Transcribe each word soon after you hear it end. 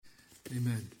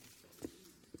Amen.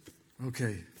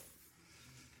 Okay.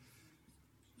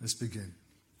 Let's begin.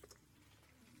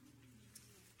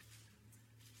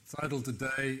 The title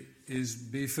today is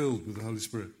Be Filled with the Holy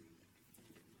Spirit.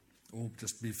 Or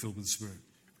just be filled with the Spirit.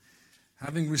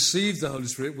 Having received the Holy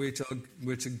Spirit,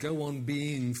 we're to go on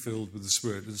being filled with the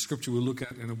Spirit. The scripture we'll look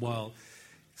at in a while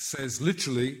says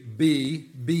literally,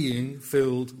 being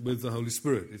filled with the Holy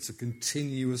Spirit. It's a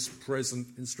continuous present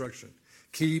instruction.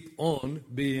 Keep on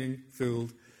being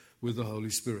filled with the Holy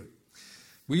Spirit.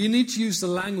 We need to use the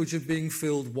language of being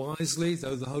filled wisely,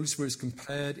 though the Holy Spirit is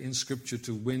compared in Scripture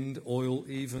to wind, oil,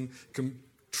 even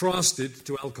contrasted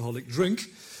to alcoholic drink.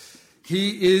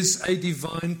 He is a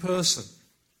divine person,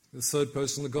 the third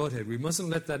person of the Godhead. We mustn't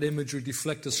let that imagery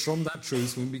deflect us from that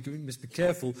truth. We must be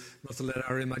careful not to let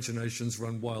our imaginations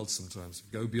run wild sometimes,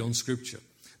 go beyond Scripture.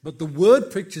 But the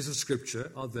word pictures of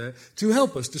Scripture are there to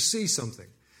help us to see something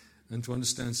and to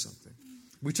understand something.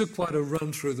 We took quite a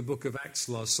run through the book of Acts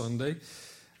last Sunday,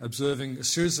 observing a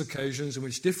series of occasions in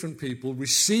which different people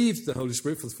received the Holy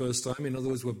Spirit for the first time. In other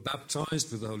words, were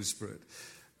baptized with the Holy Spirit.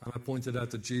 And I pointed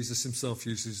out that Jesus himself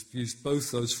used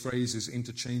both those phrases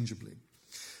interchangeably.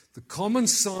 The common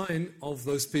sign of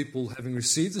those people having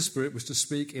received the Spirit was to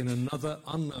speak in another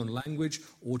unknown language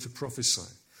or to prophesy.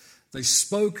 They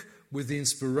spoke with the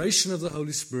inspiration of the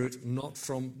Holy Spirit, not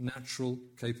from natural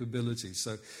capability.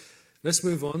 So let's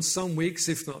move on. Some weeks,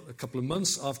 if not a couple of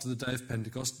months after the day of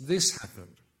Pentecost, this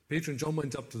happened. Peter and John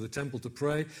went up to the temple to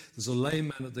pray. There's a lame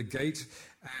man at the gate,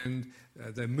 and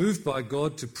they're moved by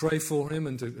God to pray for him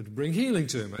and to bring healing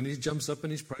to him. And he jumps up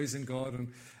and he's praising God,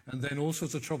 and then all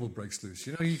sorts of trouble breaks loose.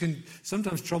 You know,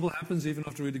 sometimes trouble happens even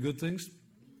after really good things.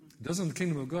 It doesn't in the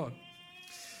kingdom of God.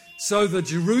 So the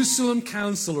Jerusalem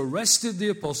council arrested the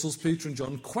apostles, Peter and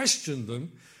John, questioned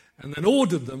them, and then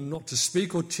ordered them not to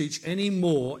speak or teach any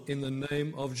more in the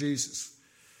name of Jesus.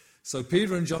 So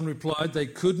Peter and John replied they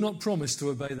could not promise to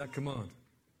obey that command.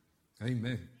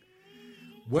 Amen.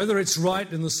 Whether it's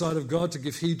right in the sight of God to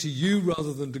give heed to you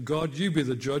rather than to God, you be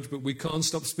the judge, but we can't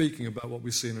stop speaking about what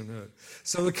we've seen and heard.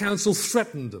 So the council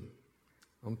threatened them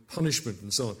on punishment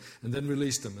and so on, and then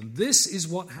released them. And this is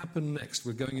what happened next.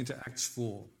 We're going into Acts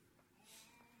 4.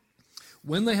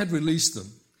 When they had released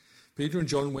them, Peter and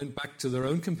John went back to their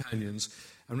own companions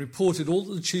and reported all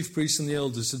that the chief priests and the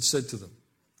elders had said to them.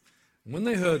 And when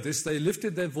they heard this, they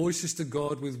lifted their voices to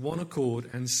God with one accord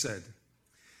and said,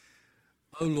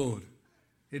 O Lord,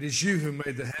 it is you who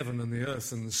made the heaven and the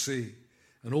earth and the sea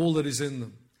and all that is in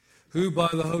them, who by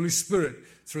the Holy Spirit,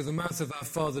 through the mouth of our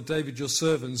father David, your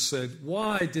servant, said,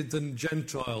 why did the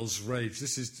Gentiles rage?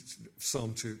 This is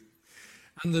Psalm 2.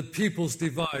 And the peoples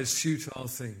devise futile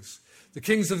things. The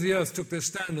kings of the earth took their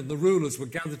stand, and the rulers were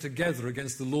gathered together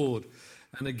against the Lord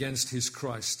and against his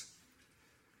Christ.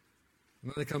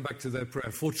 And then they come back to their prayer.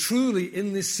 For truly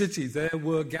in this city there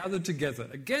were gathered together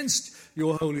against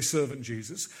your holy servant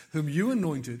Jesus, whom you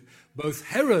anointed, both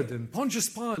Herod and Pontius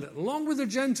Pilate, along with the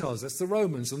Gentiles, that's the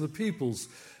Romans, and the peoples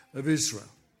of Israel,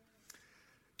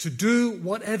 to do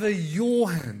whatever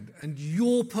your hand and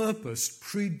your purpose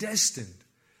predestined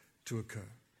to occur.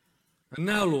 And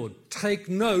now, Lord, take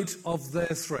note of their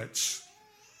threats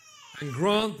and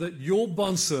grant that your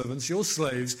bondservants, your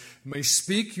slaves, may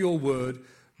speak your word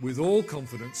with all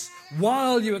confidence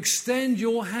while you extend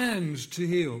your hand to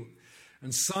heal,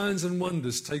 and signs and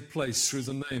wonders take place through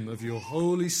the name of your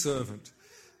holy servant,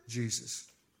 Jesus.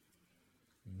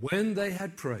 When they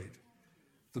had prayed,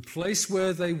 the place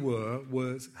where they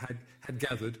had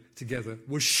gathered together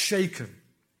was shaken,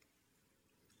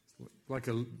 like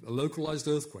a localized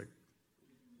earthquake.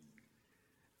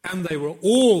 And they were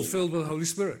all filled with the Holy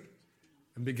Spirit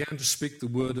and began to speak the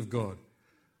word of God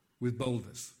with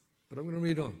boldness. But I'm going to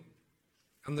read on.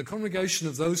 And the congregation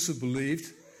of those who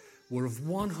believed were of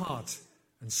one heart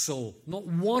and soul. Not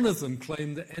one of them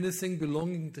claimed that anything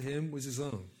belonging to him was his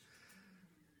own,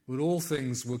 but all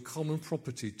things were common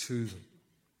property to them.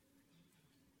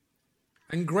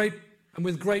 And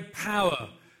with great power,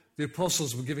 the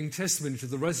apostles were giving testimony to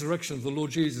the resurrection of the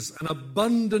Lord Jesus, and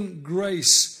abundant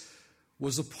grace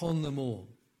was upon them all.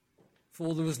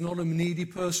 For there was not a needy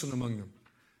person among them.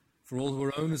 For all who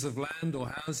were owners of land or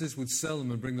houses would sell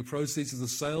them and bring the proceeds of the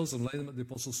sales and lay them at the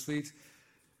apostles' feet,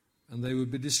 and they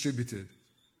would be distributed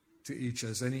to each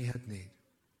as any had need.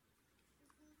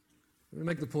 Let me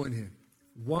make the point here.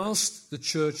 Whilst the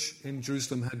church in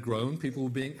Jerusalem had grown, people were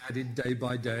being added day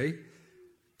by day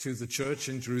to the church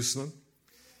in Jerusalem.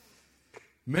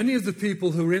 Many of the people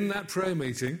who were in that prayer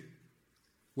meeting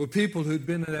were people who'd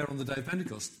been there on the day of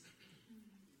Pentecost.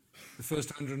 The first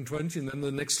 120 and then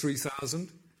the next 3,000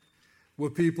 were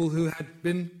people who had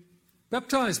been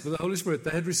baptized with the Holy Spirit.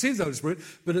 They had received the Holy Spirit,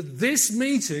 but at this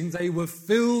meeting they were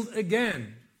filled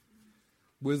again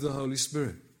with the Holy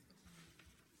Spirit.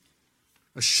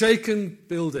 A shaken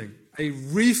building, a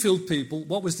refilled people.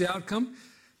 What was the outcome?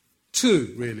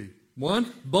 Two, really.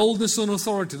 One, boldness and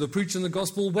authority. The preaching of the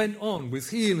gospel went on with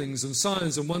healings and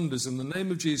signs and wonders in the name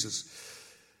of Jesus,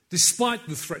 despite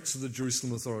the threats of the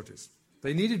Jerusalem authorities.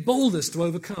 They needed boldness to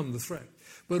overcome the threat.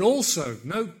 But also,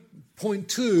 point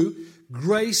two,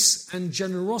 grace and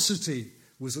generosity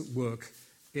was at work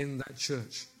in that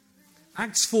church.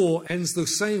 Acts 4 ends the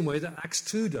same way that Acts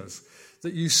 2 does.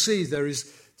 That you see there is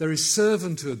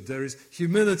servanthood, there is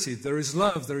humility, there is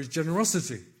love, there is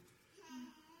generosity.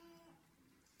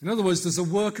 In other words, there's a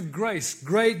work of grace.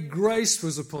 Great grace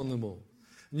was upon them all.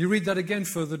 And you read that again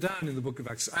further down in the book of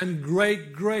Acts. And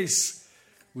great grace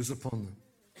was upon them.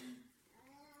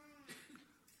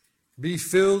 Be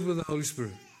filled with the Holy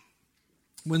Spirit.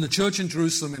 When the church in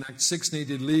Jerusalem in Acts 6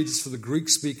 needed leaders for the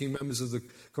Greek-speaking members of the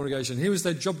congregation, here was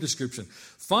their job description.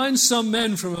 Find some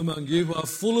men from among you who are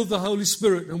full of the Holy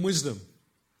Spirit and wisdom.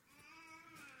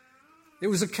 It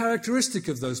was a characteristic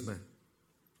of those men.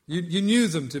 You knew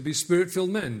them to be Spirit-filled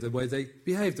men, the way they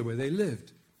behaved, the way they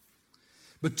lived.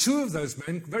 But two of those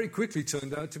men very quickly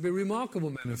turned out to be remarkable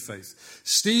men of faith.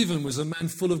 Stephen was a man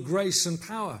full of grace and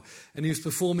power, and he was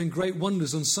performing great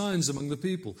wonders and signs among the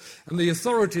people. And the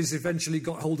authorities eventually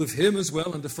got hold of him as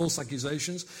well under false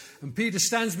accusations. And Peter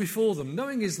stands before them,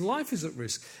 knowing his life is at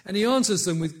risk, and he answers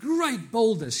them with great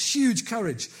boldness, huge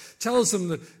courage, tells them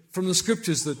that from the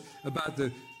scriptures that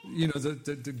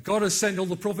God has sent all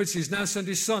the prophets, he's now sent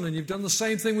his son, and you've done the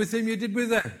same thing with him you did with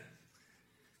them.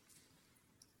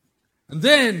 And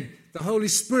then the Holy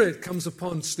Spirit comes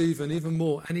upon Stephen even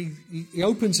more, and he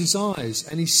opens his eyes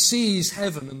and he sees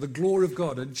heaven and the glory of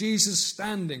God and Jesus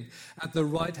standing at the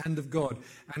right hand of God.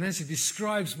 And as he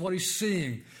describes what he's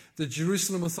seeing, the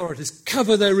Jerusalem authorities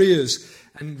cover their ears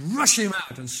and rush him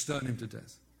out and stone him to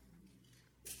death.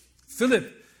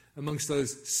 Philip, amongst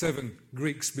those 7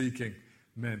 Greek-speaking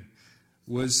men,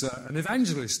 was an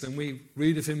evangelist, and we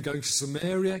read of him going to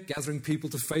Samaria, gathering people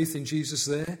to faith in Jesus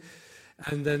there.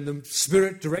 And then the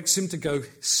Spirit directs him to go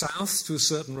south to a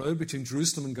certain road between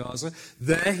Jerusalem and Gaza.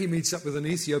 There he meets up with an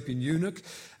Ethiopian eunuch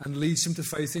and leads him to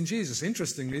faith in Jesus.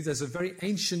 Interestingly, there's a very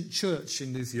ancient church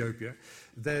in Ethiopia.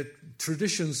 Their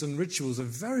traditions and rituals are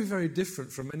very, very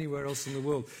different from anywhere else in the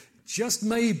world. Just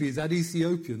maybe that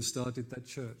Ethiopian started that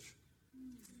church.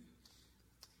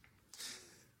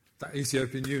 That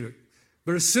Ethiopian eunuch.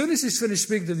 But as soon as he's finished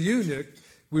speaking to the eunuch,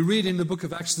 we read in the book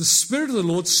of Acts, the Spirit of the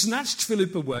Lord snatched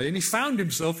Philip away and he found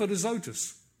himself at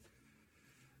Azotus.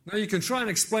 Now you can try and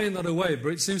explain that away,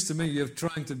 but it seems to me you're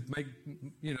trying to make,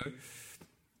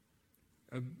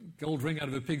 a gold ring out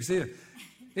of a pig's ear.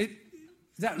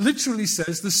 That literally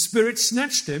says the Spirit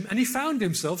snatched him and he found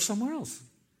himself somewhere else.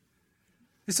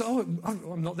 He said,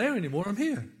 I'm not there anymore, I'm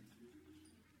here.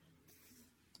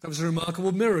 That was a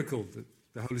remarkable miracle that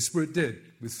the Holy Spirit did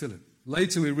with Philip.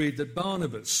 Later we read that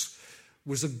Barnabas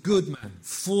was a good man,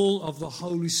 full of the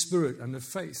Holy Spirit and of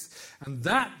faith. And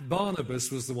that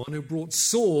Barnabas was the one who brought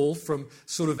Saul from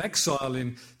sort of exile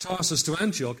in Tarsus to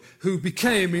Antioch, who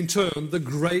became in turn the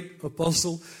great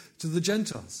apostle to the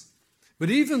Gentiles. But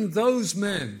even those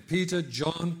men, Peter,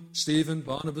 John, Stephen,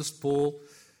 Barnabas, Paul,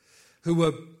 who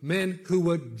were men who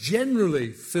were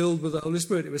generally filled with the Holy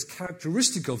Spirit, it was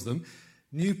characteristic of them,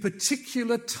 knew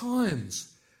particular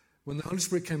times when the Holy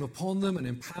Spirit came upon them and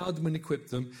empowered them and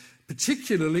equipped them,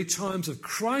 particularly times of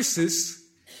crisis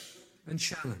and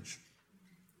challenge.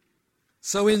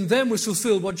 So in them was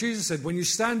fulfilled what Jesus said, when you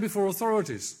stand before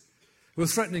authorities who are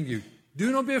threatening you,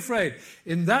 do not be afraid.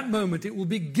 In that moment it will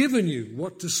be given you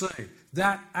what to say.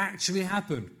 That actually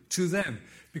happened to them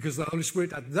because the Holy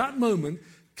Spirit at that moment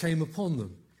came upon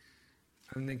them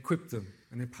and equipped them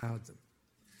and empowered them.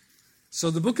 So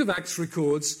the book of Acts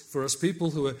records for us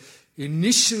people who are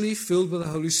initially filled with the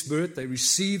Holy Spirit. They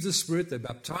received the Spirit. They're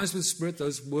baptized with the Spirit.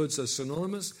 Those words are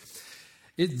synonymous.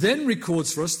 It then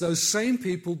records for us those same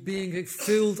people being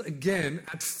filled again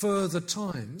at further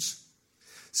times,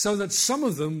 so that some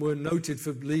of them were noted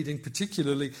for leading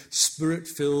particularly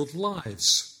Spirit-filled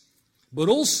lives. But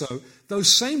also,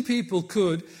 those same people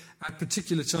could, at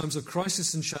particular times of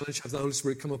crisis and challenge, have the Holy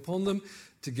Spirit come upon them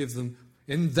to give them,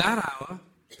 in that hour,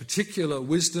 particular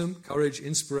wisdom, courage,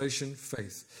 inspiration,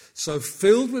 faith. So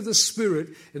filled with the Spirit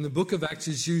in the book of Acts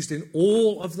is used in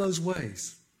all of those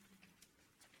ways.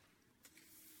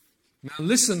 Now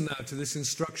listen now to this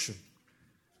instruction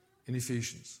in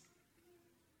Ephesians.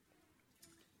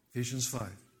 Ephesians 5.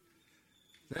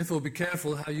 Therefore be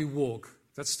careful how you walk.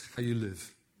 That's how you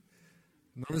live.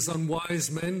 Not as unwise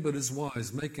men, but as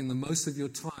wise, making the most of your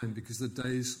time because the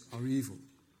days are evil.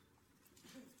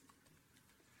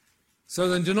 So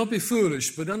then, do not be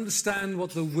foolish, but understand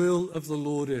what the will of the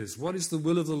Lord is. What is the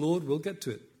will of the Lord? We'll get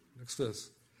to it. Next verse.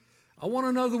 I want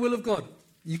to know the will of God.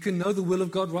 You can know the will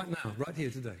of God right now, right here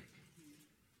today.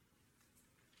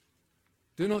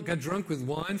 Do not get drunk with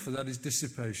wine, for that is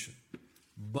dissipation,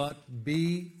 but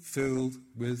be filled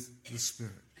with the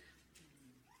Spirit.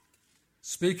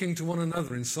 Speaking to one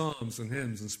another in psalms and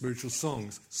hymns and spiritual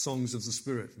songs, songs of the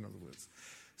Spirit, in other words.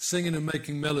 Singing and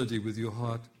making melody with your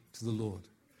heart to the Lord.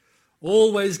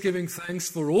 Always giving thanks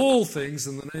for all things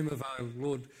in the name of our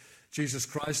Lord Jesus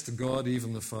Christ to God,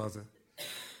 even the Father.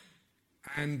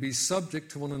 And be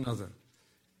subject to one another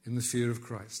in the fear of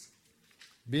Christ.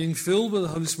 Being filled with the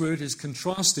Holy Spirit is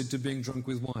contrasted to being drunk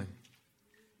with wine.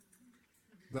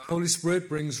 The Holy Spirit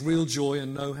brings real joy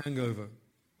and no hangover.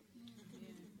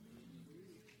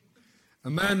 A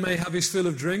man may have his fill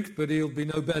of drink, but he'll be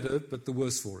no better, but the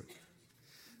worse for it.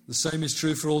 The same is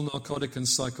true for all narcotic and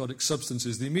psychotic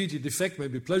substances. The immediate effect may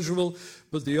be pleasurable,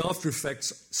 but the after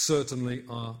effects certainly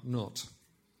are not.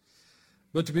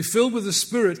 But to be filled with the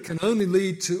Spirit can only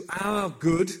lead to our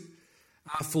good,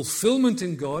 our fulfillment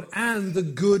in God, and the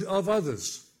good of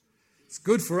others. It's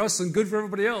good for us and good for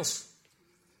everybody else.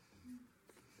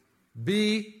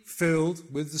 Be filled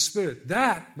with the Spirit.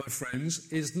 That, my friends,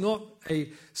 is not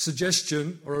a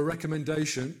suggestion or a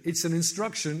recommendation. It's an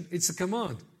instruction. It's a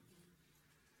command.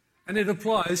 And it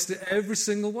applies to every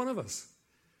single one of us.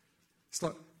 It's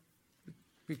like, it'd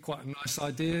be quite a nice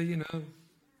idea, you know.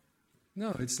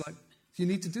 No, it's like, you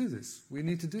need to do this. We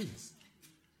need to do this.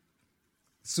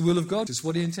 It's the will of God. It's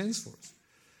what He intends for us.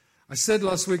 I said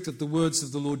last week that the words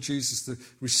of the Lord Jesus to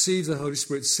receive the Holy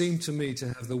Spirit seemed to me to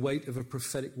have the weight of a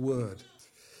prophetic word.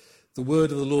 The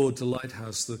word of the Lord to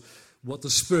Lighthouse, what the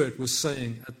Spirit was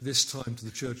saying at this time to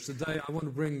the church. Today I want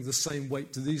to bring the same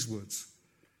weight to these words.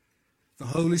 The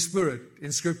Holy Spirit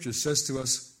in Scripture says to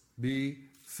us, be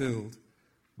filled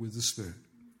with the Spirit.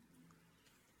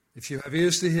 If you have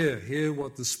ears to hear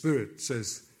what the Spirit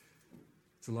says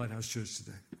to Lighthouse Church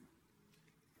today.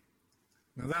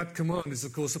 Now that command is,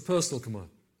 of course, a personal command.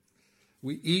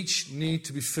 We each need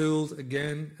to be filled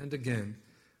again and again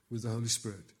with the Holy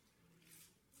Spirit.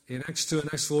 In Acts 2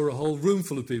 and Acts 4, a whole room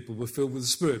full of people were filled with the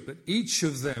Spirit, but each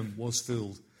of them was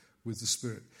filled with the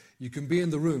Spirit. You can be in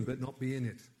the room but not be in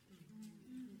it.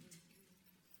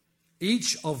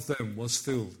 Each of them was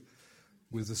filled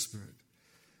with the Spirit.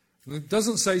 And it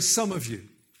doesn't say some of you.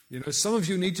 You know, some of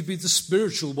you need to be the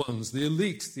spiritual ones, the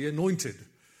elite, the anointed,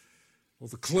 or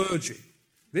the clergy.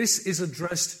 This is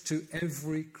addressed to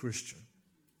every Christian.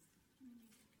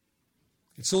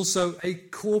 It's also a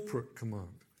corporate command.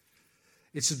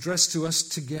 It's addressed to us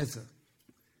together.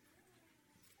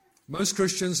 Most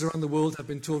Christians around the world have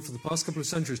been taught for the past couple of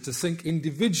centuries to think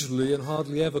individually and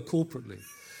hardly ever corporately.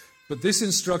 But this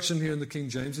instruction here in the King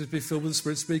James is be filled with the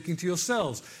Spirit speaking to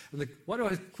yourselves. And why do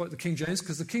I quote the King James?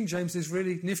 Because the King James is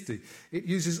really nifty. It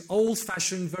uses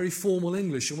old-fashioned, very formal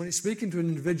English. And when it's speaking to an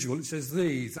individual, it says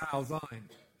thee, thou, thine.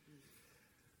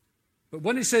 But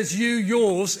when it says you,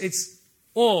 yours, it's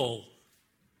all.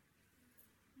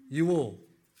 You all.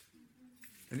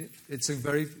 And it's a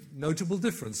very notable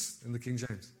difference in the King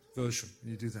James Version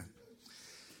when you do that.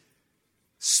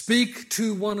 Speak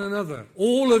to one another.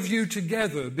 All of you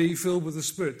together be filled with the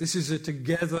Spirit. This is a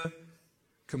together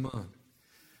command.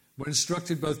 We're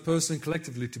instructed both personally and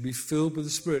collectively to be filled with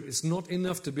the Spirit. It's not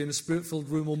enough to be in a Spirit-filled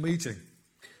room or meeting.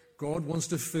 God wants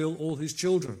to fill all His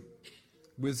children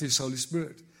with His Holy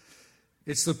Spirit.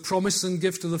 It's the promise and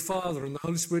gift of the Father, and the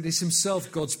Holy Spirit is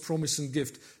Himself God's promise and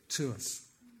gift to us.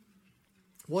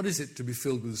 What is it to be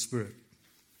filled with the Spirit?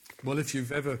 Well, if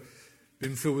you've ever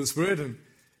been filled with the Spirit and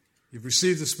you've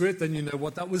received the Spirit, then you know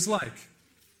what that was like.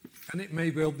 And it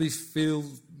may well feel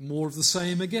more of the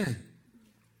same again.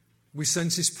 We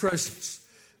sense His presence.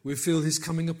 We feel His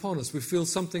coming upon us. We feel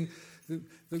something.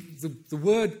 The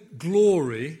word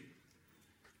glory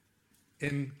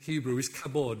in Hebrew is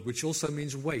kabod, which also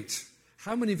means weight.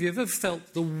 How many of you have ever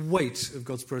felt the weight of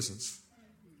God's presence?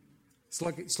 It's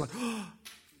like it's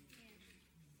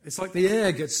like the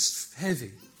air gets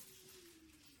heavy.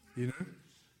 You know?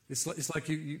 It's like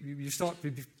you start to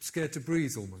be scared to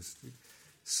breathe almost. The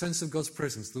sense of God's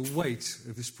presence, the weight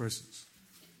of His presence.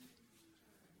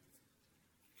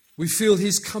 We feel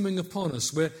His coming upon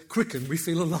us. We're quickened. We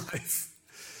feel alive.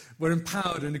 We're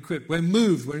empowered and equipped. We're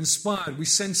moved. We're inspired. We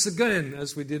sense again,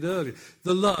 as we did earlier,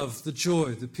 the love, the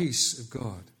joy, the peace of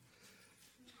God.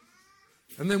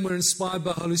 And then we're inspired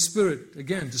by the Holy Spirit,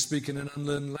 again, to speak in an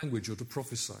unlearned language or to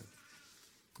prophesy.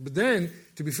 But then,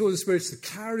 to be filled with the Spirit is to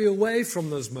carry away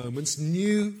from those moments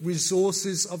new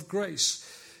resources of grace,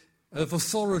 of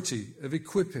authority, of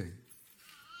equipping.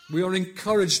 We are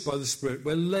encouraged by the Spirit.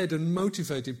 We're led and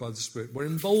motivated by the Spirit. We're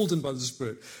emboldened by the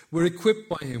Spirit. We're equipped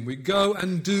by Him. We go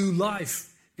and do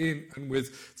life in and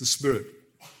with the Spirit.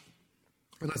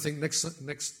 And I think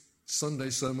next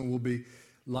Sunday's sermon will be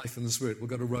life in the Spirit. We'll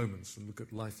go to Romans and look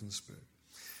at life in the Spirit.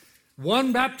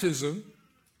 One baptism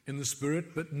in the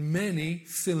Spirit, but many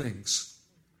fillings.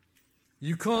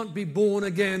 You can't be born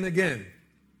again.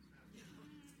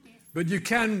 But you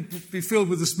can be filled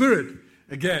with the Spirit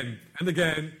again and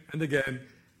again and again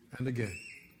and again.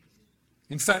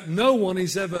 In fact, no one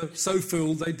is ever so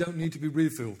filled they don't need to be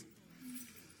refilled.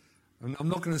 And I'm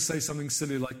not going to say something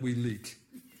silly like we leak.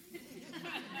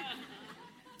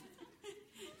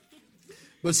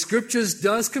 But Scriptures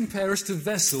does compare us to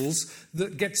vessels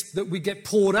that we get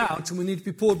poured out and we need to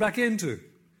be poured back into.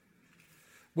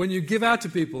 When you give out to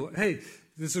people, hey,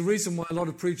 there's a reason why a lot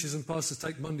of preachers and pastors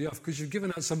take Monday off, because you've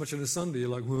given out so much on a Sunday, you're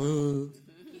like, whoa.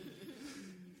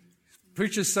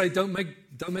 Preachers say, don't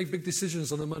make big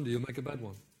decisions on a Monday, you'll make a bad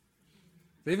one.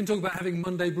 They even talk about having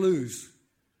Monday blues,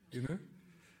 you know.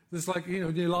 There's like,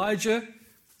 Elijah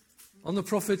on the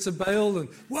prophets of Baal, and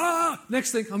whoa!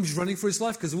 Next thing, he's running for his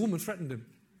life because a woman threatened him.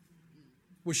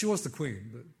 Well, she was the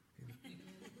queen, but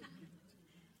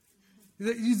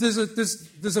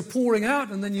there's a pouring out,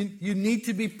 and then you need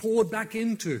to be poured back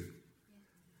into.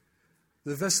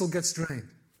 The vessel gets drained.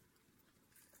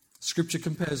 Scripture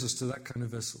compares us to that kind of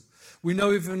vessel. We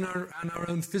know even in our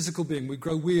own physical being, we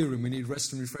grow weary and we need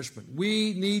rest and refreshment.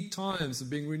 We need times of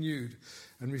being renewed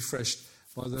and refreshed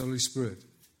by the Holy Spirit,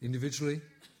 individually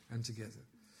and together.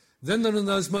 Then there are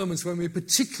those moments when we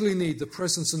particularly need the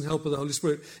presence and help of the Holy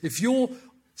Spirit. If you're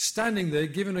standing there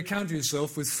giving account of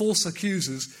yourself with false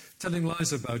accusers telling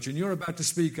lies about you, and you're about to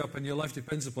speak up and your life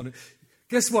depends upon it,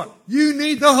 guess what? You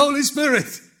need the Holy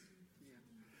Spirit.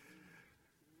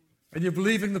 And you're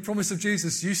believing the promise of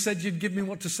Jesus. You said you'd give me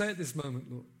what to say at this moment,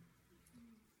 Lord.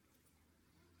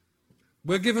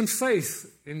 We're given faith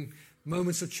in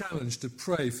moments of challenge to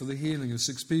pray for the healing of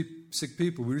sick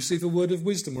people. We receive a word of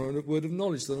wisdom or a word of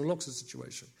knowledge that unlocks the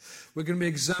situation. We're going to be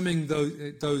examining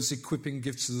those equipping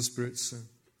gifts of the Spirit soon.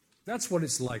 That's what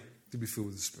it's like to be filled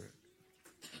with the Spirit.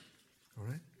 All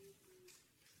right?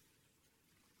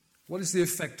 What is the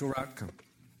effect or outcome?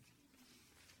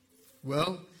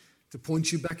 Well, to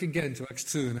point you back again to Acts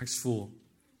 2 and Acts 4.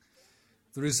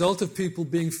 The result of people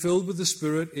being filled with the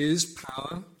Spirit is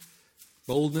power,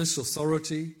 boldness,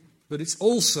 authority, but it's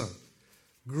also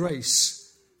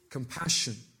grace,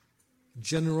 compassion,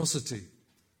 generosity,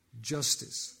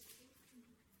 justice.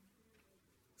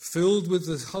 Filled with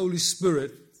the Holy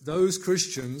Spirit, those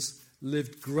Christians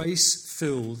lived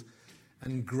grace-filled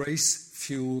and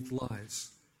grace-fueled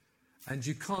lives. And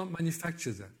you can't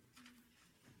manufacture that.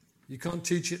 You can't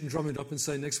teach it and drum it up and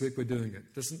say, next week we're doing it.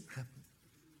 It doesn't happen.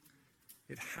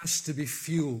 It has to be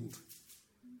fueled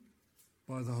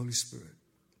by the Holy Spirit.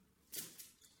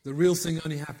 The real thing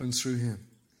only happens through Him.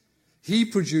 He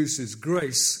produces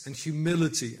grace and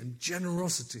humility and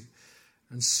generosity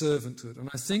and servanthood. And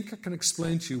I think I can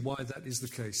explain to you why that is the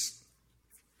case.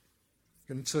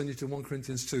 I'm going to turn you to 1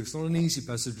 Corinthians 2. It's not an easy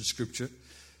passage of Scripture,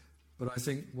 but I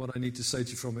think what I need to say to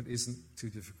you from it isn't too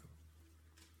difficult.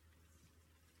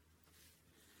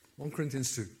 1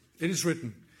 Corinthians 2. It is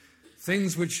written,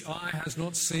 things which eye has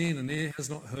not seen and ear has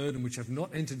not heard and which have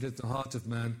not entered into the heart of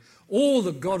man, all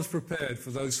that God has prepared for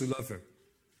those who love Him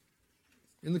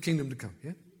in the kingdom to come.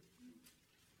 Yeah?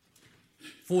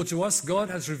 For to us God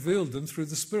has revealed them through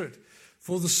the Spirit.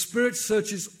 For the Spirit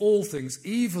searches all things,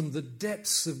 even the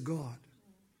depths of God.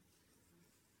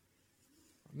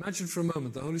 Imagine for a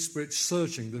moment the Holy Spirit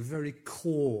searching the very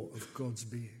core of God's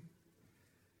being.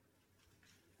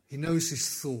 He knows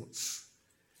His thoughts.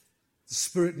 The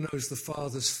Spirit knows the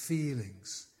Father's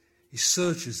feelings. He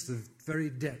searches the very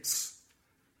depths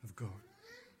of God.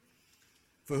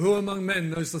 For who among men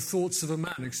knows the thoughts of a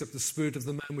man except the spirit of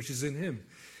the man which is in him?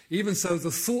 Even so,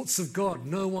 the thoughts of God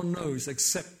no one knows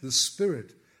except the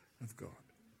Spirit of God.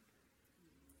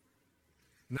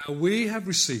 Now we have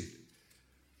received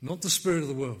not the spirit of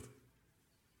the world,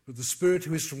 but the Spirit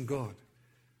who is from God,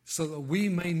 so that we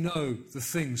may know the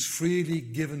things freely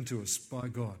given to us by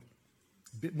God.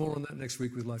 A bit more on that next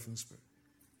week with Life in the Spirit.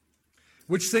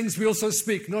 Which things we also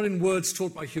speak, not in words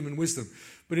taught by human wisdom,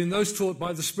 but in those taught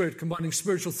by the Spirit, combining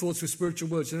spiritual thoughts with spiritual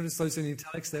words. You notice those in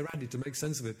italics, they're added to make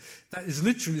sense of it. That is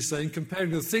literally saying, comparing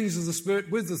the things of the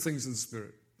Spirit with the things of the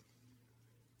Spirit.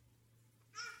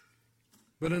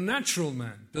 But a natural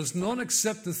man does not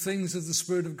accept the things of the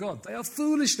Spirit of God. They are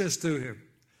foolishness to him,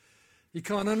 He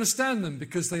can't understand them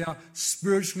because they are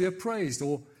spiritually appraised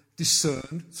or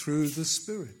discerned through the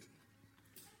Spirit.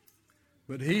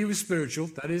 But he who is spiritual,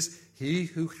 that is, he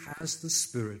who has the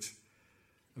Spirit,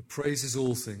 appraises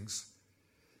all things.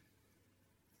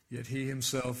 Yet he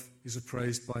himself is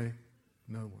appraised by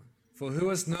no one. For who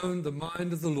has known the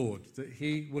mind of the Lord, that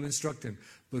he will instruct him?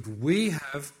 But we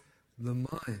have the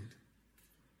mind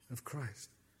of Christ.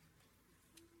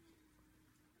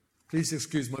 Please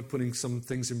excuse my putting some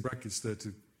things in brackets there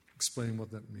to explain what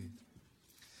that means.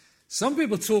 Some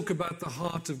people talk about the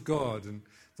heart of God and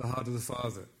the heart of the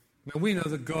Father. Now we know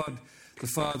that God, the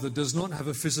Father, does not have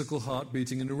a physical heart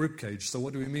beating in a ribcage. So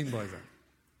what do we mean by that?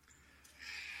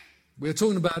 We're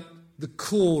talking about the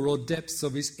core or depths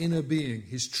of his inner being,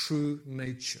 his true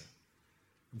nature.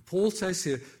 And Paul says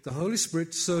here, the Holy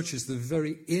Spirit searches the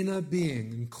very inner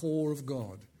being and core of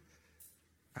God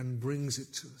and brings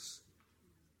it to us.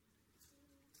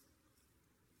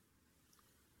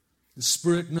 The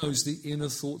Spirit knows the inner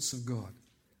thoughts of God.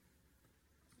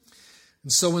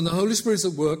 And so when the Holy Spirit is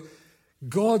at work,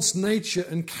 God's nature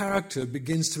and character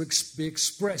begins to be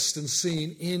expressed and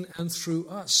seen in and through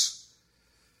us.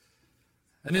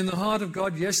 And in the heart of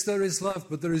God, yes, there is love,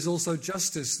 but there is also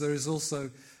justice. There is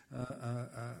also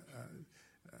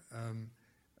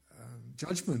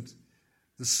judgment.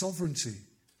 There's sovereignty.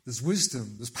 There's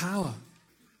wisdom. There's power.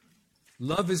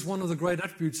 Love is one of the great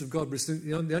attributes of God, but it's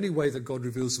the only way that God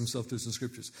reveals himself to us in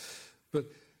Scriptures. But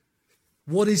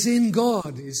what is in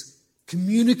God is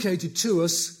communicated to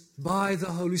us by the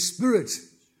Holy Spirit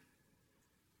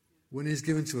when he is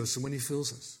given to us and when he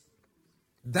fills us.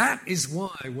 That is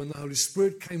why when the Holy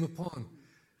Spirit came upon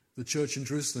the church in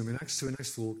Jerusalem in Acts 2 and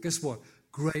Acts 4, guess what?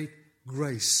 Great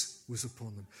grace was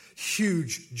upon them.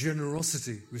 Huge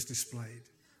generosity was displayed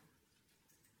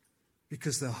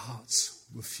because their hearts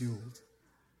were fueled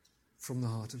from the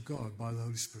heart of God by the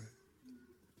Holy Spirit.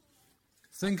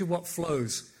 Think of what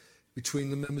flows between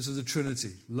the members of the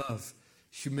Trinity: love,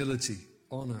 humility,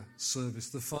 honor, service.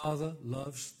 The Father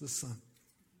loves the Son.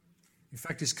 In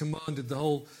fact, he's commanded the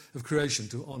whole of creation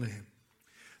to honor him.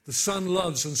 The Son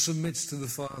loves and submits to the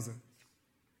Father.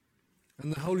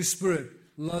 And the Holy Spirit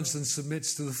loves and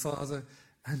submits to the Father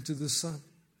and to the Son.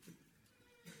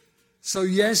 So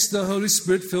yes, the Holy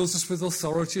Spirit fills us with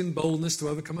authority and boldness to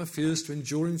overcome our fears, to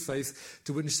endure in faith,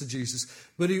 to witness to Jesus.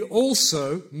 But he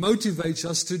also motivates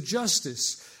us to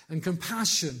justice and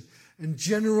compassion and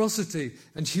generosity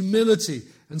and humility.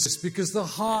 And it's because the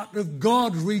heart of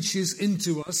God reaches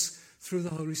into us through the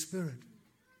Holy Spirit.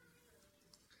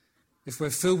 If we're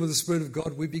filled with the Spirit of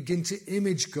God, we begin to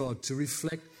image God, to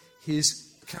reflect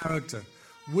his character.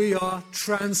 We are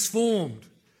transformed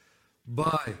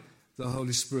by the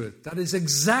Holy Spirit. That is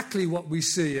exactly what we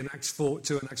see in Acts 2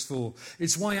 and Acts 4.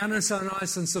 It's why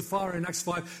Ananias and Sapphira in Acts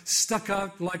 5 stuck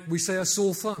out like we say a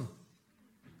sore thumb.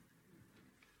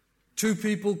 Two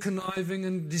people conniving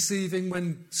and deceiving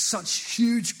when such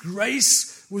huge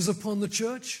grace was upon the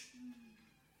church.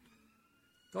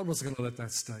 God wasn't going to let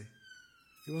that stay.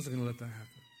 He wasn't going to let that happen.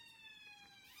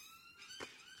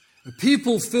 The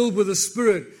people filled with the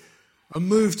Spirit are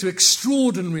moved to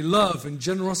extraordinary love and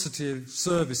generosity of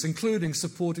service, including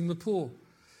supporting the poor.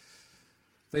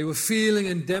 They were feeling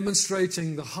and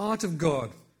demonstrating the heart of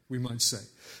God, we might say,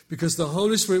 because the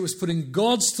Holy Spirit was putting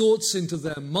God's thoughts into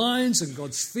their minds and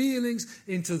God's feelings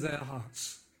into their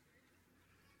hearts.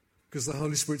 Because the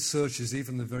Holy Spirit searches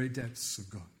even the very depths of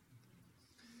God.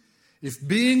 If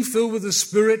being filled with the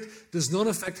Spirit does not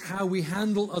affect how we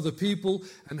handle other people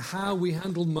and how we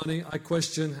handle money, I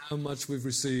question how much we've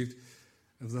received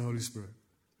of the Holy Spirit.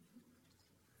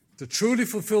 To truly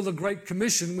fulfill the Great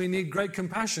Commission, we need great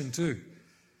compassion too.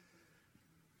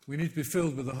 We need to be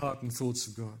filled with the heart and thoughts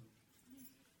of God.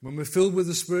 When we're filled with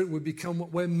the Spirit, we become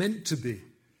what we're meant to be.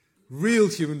 Real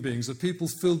human beings, are people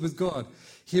filled with God,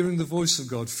 hearing the voice of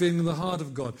God, feeling the heart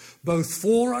of God, both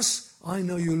for us, I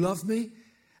know you love me,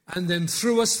 and then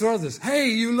through us for others. Hey,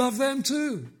 you love them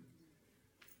too.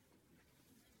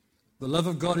 The love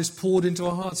of God is poured into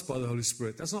our hearts by the Holy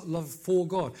Spirit. That's not love for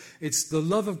God. It's the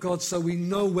love of God so we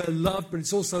know we're loved, but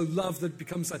it's also love that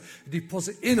becomes a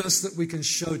deposit in us that we can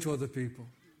show to other people.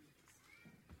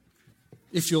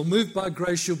 If you're moved by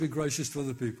grace, you'll be gracious to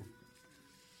other people.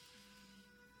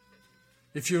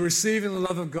 If you're receiving the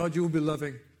love of God, you will be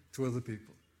loving to other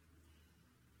people.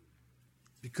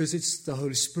 Because it's the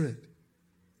Holy Spirit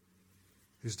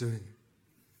who's doing it.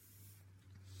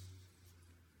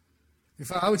 In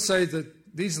fact, I would say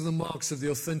that these are the marks of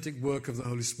the authentic work of the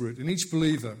Holy Spirit. In each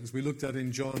believer, as we looked at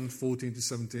in John 14 to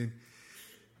 17,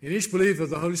 in each believer,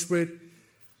 the Holy Spirit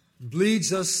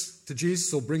bleeds us to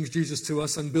Jesus or brings Jesus to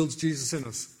us and builds Jesus in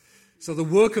us. So the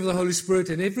work of the Holy Spirit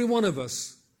in every one of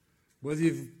us, whether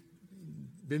you've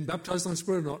been baptized in the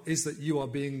Spirit or not, is that you are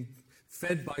being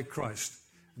fed by Christ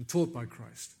and taught by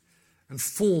Christ and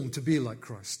formed to be like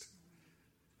Christ.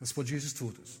 That's what Jesus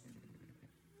taught us.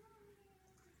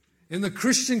 In the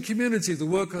Christian community, the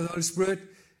work of the Holy Spirit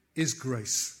is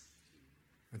grace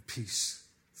and peace,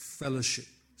 fellowship,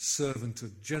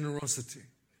 servanthood, generosity,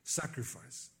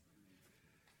 sacrifice.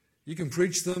 You can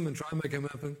preach them and try and make them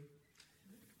happen.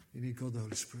 You need God the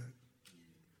Holy Spirit.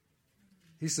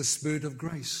 He's the Spirit of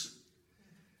grace.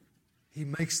 He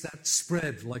makes that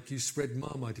spread like you spread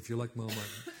Marmite, if you like Marmite.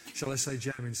 Shall I say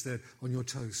jam instead, on your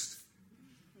toast?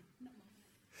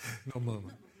 Not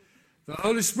Marmite. The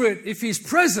Holy Spirit, if He's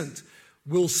present,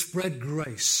 will spread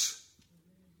grace.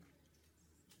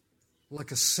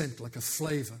 Like a scent, like a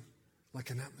flavor, like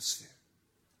an atmosphere.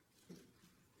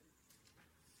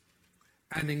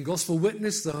 And in gospel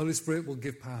witness, the Holy Spirit will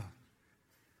give power.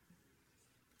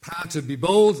 Power to be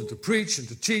bold and to preach and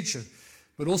to teach,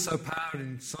 but also power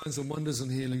in signs and wonders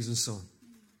and healings and so on.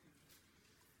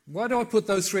 Why do I put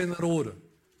those three in that order?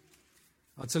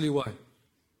 I'll tell you why.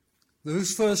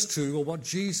 Those first two are what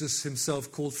Jesus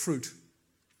himself called fruit.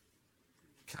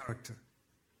 Character.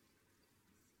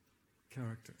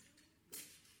 Character.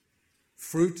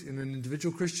 Fruit in an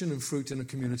individual Christian and fruit in a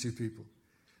community of people.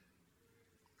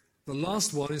 The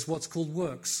last one is what's called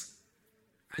works.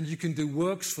 And you can do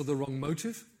works for the wrong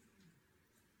motive.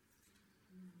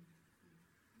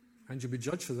 And you'll be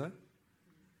judged for that.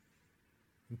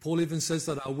 And Paul even says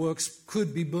that our works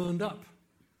could be burned up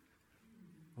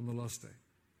on the last day.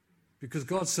 Because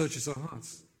God searches our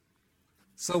hearts.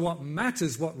 So what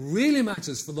matters, what really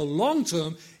matters for the long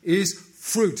term is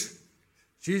fruit.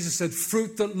 Jesus said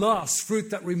fruit that lasts, fruit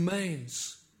that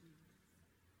remains.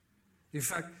 In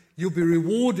fact, you'll be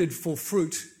rewarded for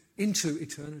fruit into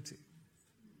eternity.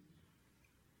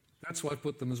 That's why I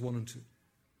put them as 1 and 2.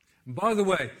 And by the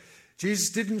way,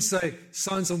 Jesus didn't say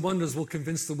signs and wonders will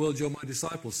convince the world you're my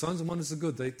disciples. Signs and wonders are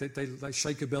good. They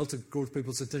shake a bell to draw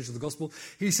people's attention to the gospel.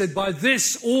 He said, by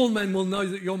this all men will know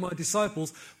that you're my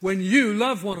disciples when you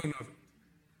love one another.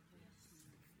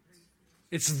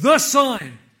 It's the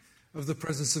sign of the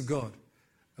presence of God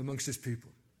amongst his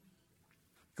people.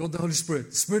 God the Holy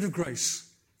Spirit, the Spirit of grace,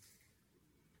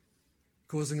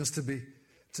 causing us to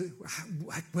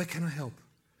where can I help?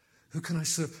 Who can I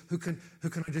serve? Who can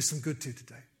I do some good to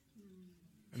today?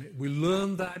 And we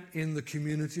learn that in the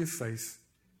community of faith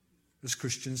as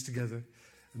Christians together,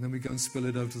 and then we go and spill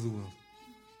it out to the world.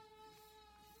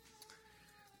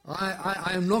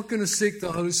 I am not going to seek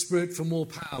the Holy Spirit for more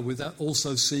power without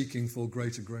also seeking for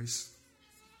greater grace.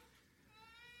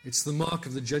 It's the mark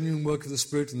of the genuine work of the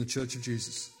Spirit in the Church of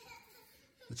Jesus.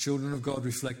 The children of God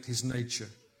reflect his nature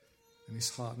and his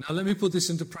heart. Now let me put this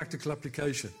into practical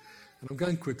application. And I'm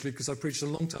going quickly because I preached a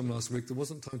long time last week. There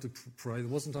wasn't time to pray. There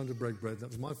wasn't time to break bread. That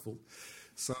was my fault.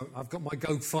 So I've got my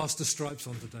Go Faster stripes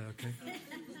on today, okay?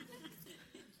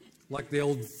 Like the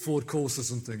old Ford Corsas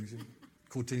and things,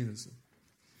 Cortinas.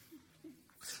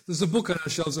 There's a book on our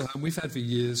shelves at home we've had for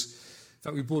years. In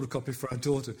fact, we bought a copy for our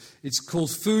daughter. It's called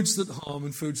Foods That Harm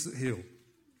and Foods That Heal.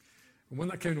 And when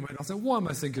that came to mind, I thought, why am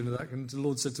I thinking of that? And the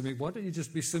Lord said to me, why don't you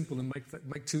just be simple and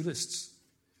make 2 lists?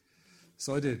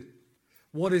 So I did.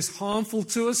 What is harmful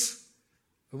to us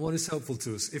and what is helpful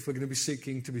to us if we're going to be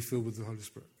seeking to be filled with the Holy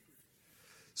Spirit.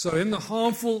 So in the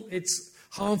harmful, it's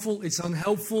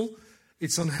unhelpful,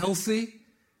 it's unhealthy,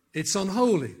 it's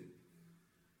unholy.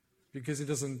 Because it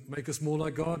doesn't make us more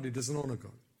like God, it doesn't honor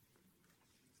God.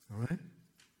 All right?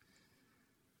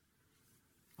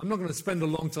 I'm not going to spend a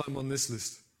long time on this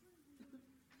list.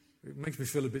 It makes me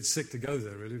feel a bit sick to go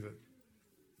there, really. But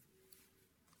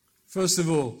first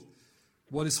of all,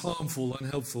 what is harmful,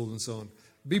 unhelpful, and so on.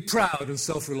 Be proud and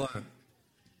self-reliant.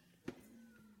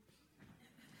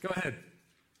 Go ahead.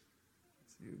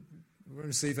 You won't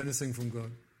receive anything from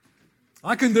God.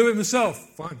 I can do it myself.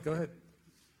 Fine, go ahead.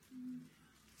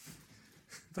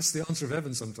 That's the answer of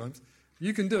heaven sometimes.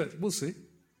 You can do it. We'll see.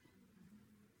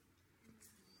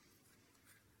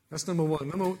 That's number 1.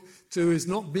 Number 2 is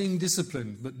not being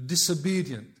disciplined, but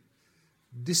disobedient,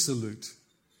 dissolute,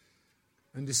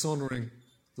 and dishonoring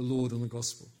the Lord and the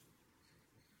gospel.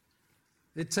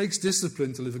 It takes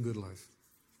discipline to live a good life.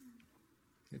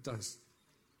 It does.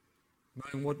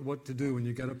 Knowing what to do when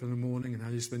you get up in the morning and how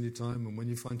you spend your time and when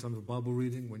you find time for Bible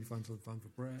reading, when you find time for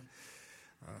prayer.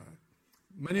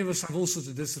 Many of us have all sorts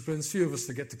of disciplines. Few of us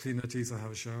forget to clean our teeth or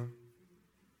have a shower.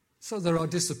 So there are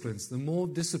disciplines. The more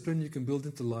discipline you can build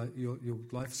into your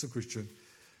life as a Christian,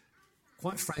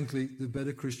 quite frankly, the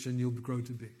better Christian you'll grow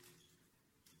to be.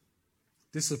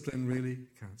 Discipline really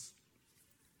counts.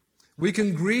 We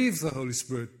can grieve the Holy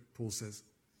Spirit, Paul says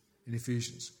in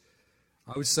Ephesians.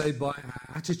 I would say by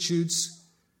our attitudes,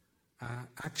 our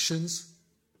actions,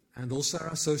 and also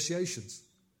our associations.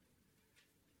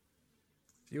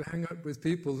 If you hang out with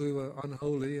people who are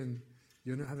unholy and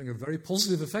you're not having a very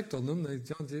positive effect on them,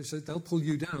 they'll pull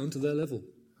you down to their level.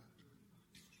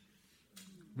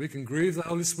 We can grieve the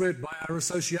Holy Spirit by our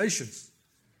associations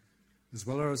as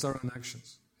well as our own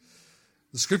actions.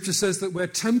 The scripture says that we're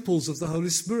temples of the Holy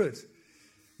Spirit.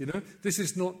 You know, this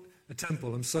is not a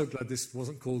temple. I'm so glad this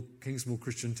wasn't called Kingsmore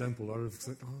Christian Temple. I would have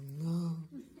said, oh no.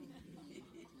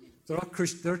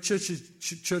 There are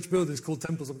church buildings called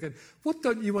temples. I'm going, what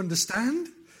don't you understand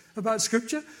about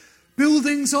scripture?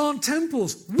 Buildings aren't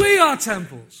temples. We are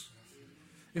temples.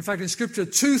 In fact, in scripture,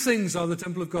 two things are the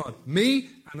temple of God. Me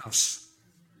and us.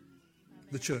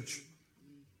 The church.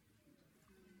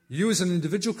 You as an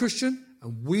individual Christian,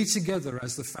 and we together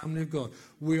as the family of God.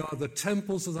 We are the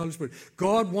temples of the Holy Spirit.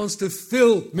 God wants to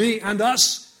fill me and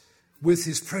us with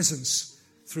his presence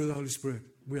through the Holy Spirit.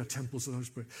 We are temples of the Holy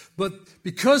Spirit. But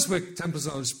because we're temples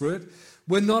of the Holy Spirit,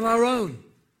 we're not our own.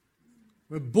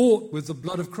 We're bought with the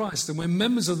blood of Christ, and we're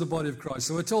members of the body of Christ.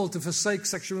 So we're told to forsake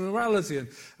sexual immorality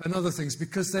and other things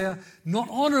because they are not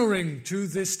honoring to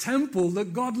this temple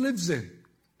that God lives in.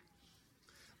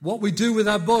 What we do with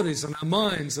our bodies and our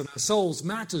minds and our souls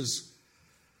matters.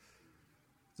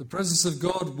 The presence of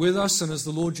God with us and as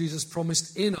the Lord Jesus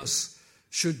promised in us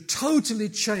should totally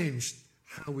change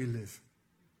how we live.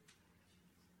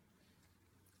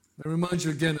 I remind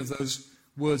you again of those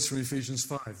words from Ephesians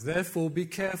 5. Therefore be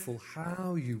careful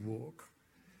how you walk,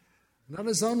 not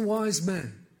as unwise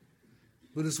men,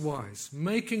 but as wise,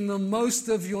 making the most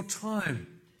of your time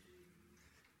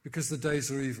because the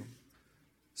days are evil.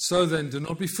 So then, do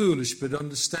not be foolish, but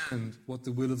understand what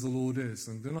the will of the Lord is.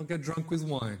 And do not get drunk with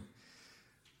wine,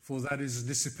 for that is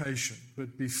dissipation,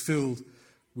 but be filled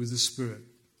with the Spirit.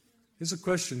 Here's a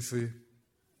question for you.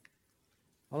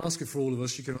 I'll ask it for all of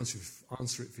us. You can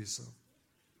answer it for yourself.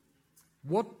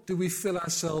 What do we fill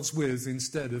ourselves with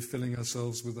instead of filling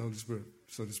ourselves with the Holy Spirit,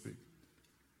 so to speak?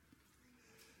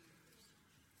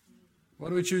 What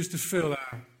do we choose to fill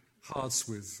our hearts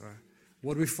with?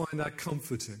 What do we find our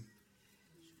comfort in?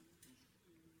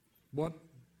 What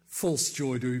false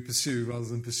joy do we pursue rather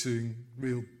than pursuing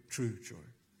real, true joy?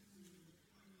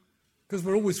 Because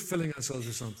we're always filling ourselves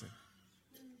with something.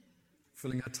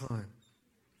 Filling our time.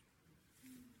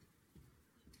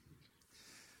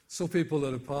 Saw people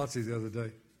at a party the other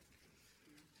day.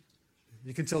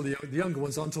 You can tell the younger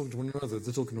ones aren't talking to one another,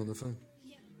 they're talking on the phone.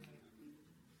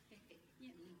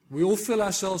 We all fill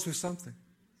ourselves with something.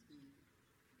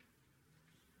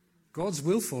 God's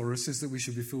will for us is that we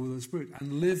should be filled with the Spirit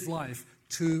and live life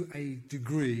to a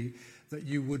degree that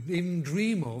you wouldn't even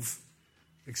dream of,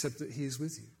 except that he is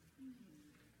with you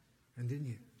and in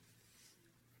you.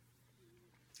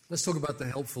 Let's talk about the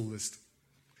helpful list.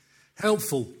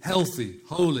 Helpful, healthy,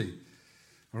 holy.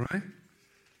 All right?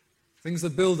 Things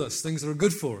that build us, things that are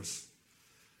good for us.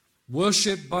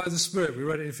 Worship by the Spirit. We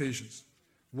read it in Ephesians.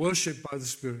 Worship by the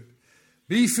Spirit.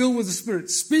 Be filled with the Spirit,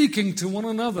 speaking to one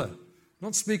another.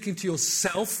 Not speaking to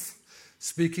yourself,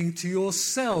 speaking to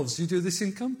yourselves. You do this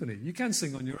in company. You can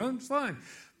sing on your own, fine.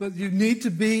 But you need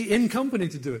to be in company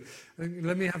to do it. And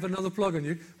let me have another plug on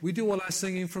you. We do all our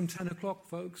singing from 10 o'clock,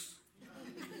 folks.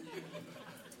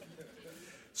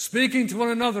 Speaking to one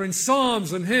another in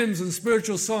psalms and hymns and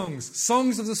spiritual songs.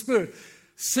 Songs of the Spirit.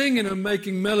 Singing and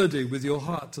making melody with your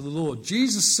heart to the Lord.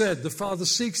 Jesus said the Father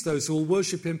seeks those who will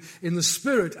worship him in the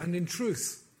Spirit and in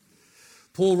truth.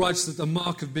 Paul writes that the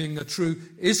mark of being a true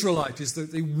Israelite is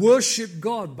that they worship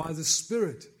God by the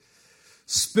Spirit.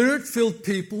 Spirit-filled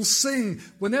people sing.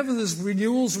 Whenever there's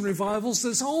renewals and revivals,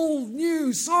 there's whole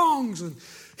new songs and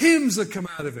hymns that come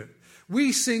out of it.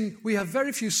 We have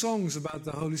very few songs about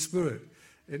the Holy Spirit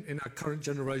in our current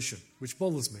generation, which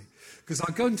bothers me. Because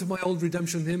I go into my old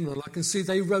redemption hymnal, I can see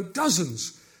they wrote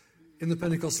dozens in the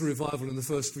Pentecostal revival in the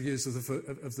first few years of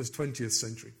the 20th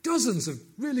century. Dozens of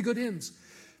really good hymns.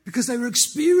 Because they were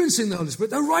experiencing the Holy Spirit.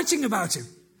 They're writing about him.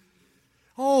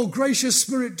 Oh, gracious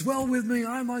Spirit, dwell with me.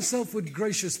 I myself would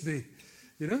gracious be.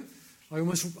 You know? I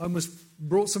almost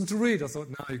brought some to read. I thought,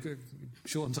 no, you're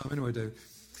short on time anyway, David.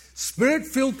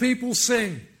 Spirit-filled people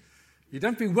sing. You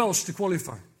don't be Welsh to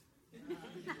qualify.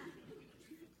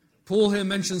 Paul here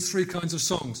mentions three kinds of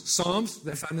songs. Psalms,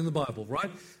 they're found in the Bible,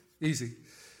 right? Easy.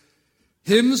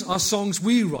 Hymns are songs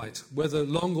we write, whether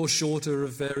long or short, or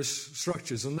of various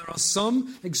structures. And there are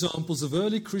some examples of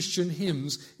early Christian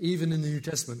hymns, even in the New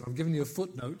Testament. I've given you a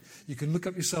footnote. You can look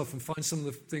up yourself and find some of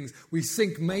the things we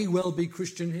think may well be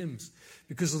Christian hymns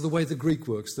because of the way the Greek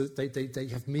works. They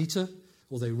have meter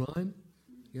or they rhyme.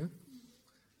 Yeah.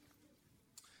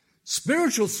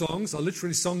 Spiritual songs are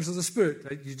literally songs of the Spirit.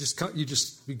 You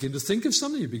just begin to think of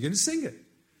something, you begin to sing it.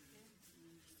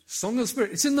 Song of the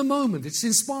Spirit. It's in the moment. It's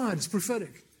inspired. It's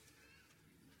prophetic.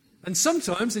 And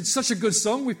sometimes it's such a good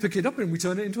song, we pick it up and we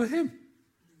turn it into a hymn.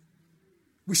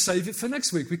 We save it for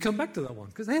next week. We come back to that one.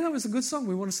 Because, hey, that was a good song.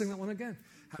 We want to sing that one again.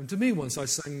 Happened to me once. I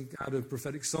sang out a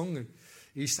prophetic song at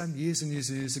East End years and years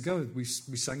and years ago. We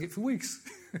sang it for weeks.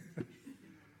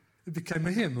 It became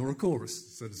a hymn or a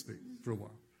chorus, so to speak, for a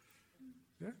while.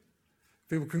 Yeah?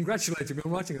 People congratulated me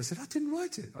on writing it. I said, I didn't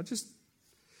write it.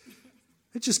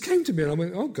 It just came to me, and I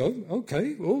went,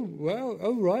 okay,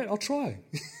 all right, I'll try.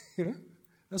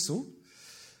 That's all.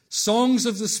 Songs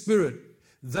of the Spirit,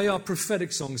 they are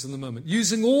prophetic songs in the moment.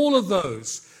 Using all of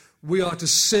those, we are to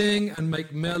sing and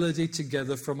make melody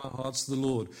together from our hearts to the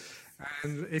Lord.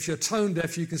 And if you're tone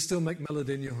deaf, you can still make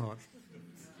melody in your heart.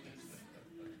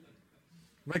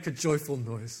 Make a joyful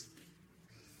noise.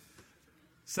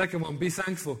 Second one, be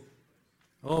thankful.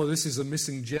 Oh, this is a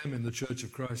missing gem in the Church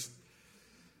of Christ.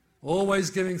 Always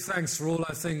giving thanks for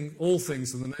all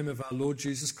things in the name of our Lord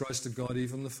Jesus Christ to God,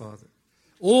 even the Father.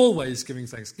 Always giving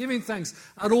thanks. Giving thanks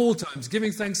at all times.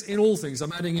 Giving thanks in all things.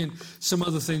 I'm adding in some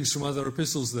other things from other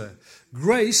epistles there.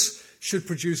 Grace should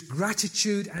produce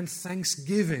gratitude and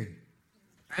thanksgiving.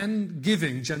 And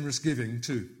giving, generous giving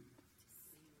too.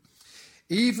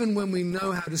 Even when we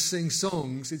know how to sing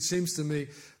songs, it seems to me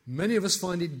many of us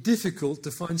find it difficult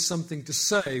to find something to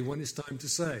say when it's time to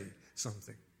say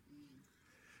something.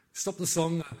 Stop the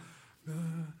song.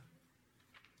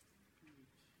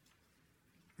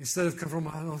 Instead of coming from,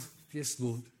 oh, yes,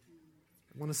 Lord,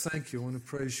 I want to thank you. I want to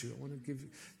praise you. I want to give you.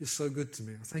 You're so good to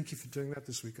me. I thank you for doing that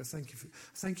this week. I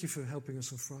thank you for helping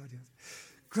us on Friday.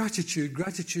 Gratitude,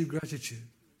 gratitude, gratitude.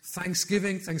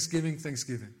 Thanksgiving, thanksgiving,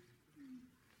 thanksgiving.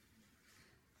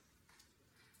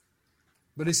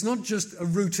 But it's not just a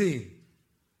routine,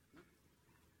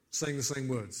 saying the same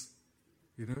words,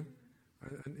 you know.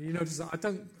 And you notice I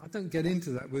don't get into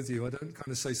that with you. I don't kind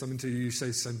of say something to you, you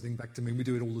say something back to me. We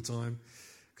do it all the time.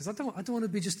 Because I don't want to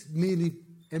be just merely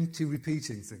empty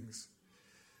repeating things.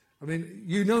 I mean,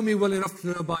 you know me well enough to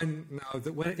know by now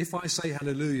that if I say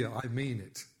hallelujah, I mean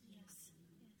it.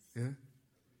 Yeah?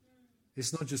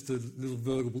 It's not just a little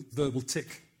verbal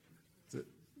tick that,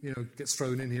 gets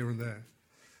thrown in here and there.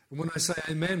 And when I say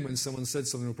amen when someone said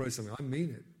something or prays something, I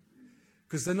mean it.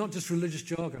 Because they're not just religious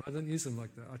jargon. I don't use them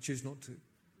like that. I choose not to.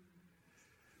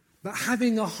 But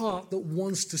having a heart that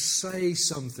wants to say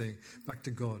something back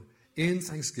to God in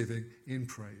thanksgiving, in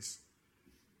praise,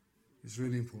 is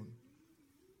really important.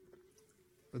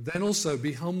 But then also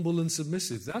be humble and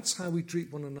submissive. That's how we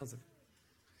treat one another.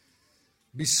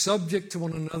 Be subject to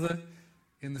one another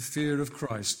in the fear of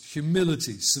Christ.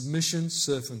 Humility, submission,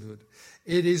 servanthood.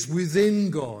 It is within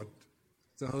God,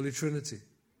 the Holy Trinity.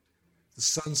 The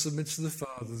Son submits to the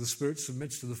Father. The Spirit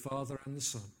submits to the Father and the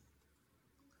Son.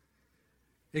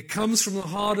 It comes from the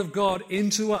heart of God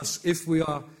into us if we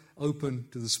are open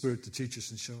to the Spirit to teach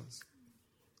us and show us.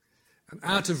 And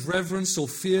out of reverence or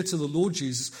fear to the Lord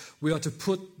Jesus, we are to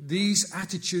put these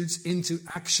attitudes into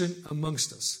action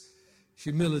amongst us.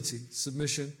 Humility,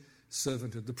 submission,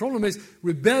 servanthood. The problem is,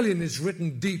 rebellion is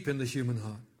written deep in the human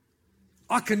heart.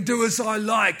 I can do as I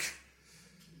like.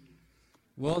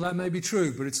 Well, that may be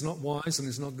true, but it's not wise and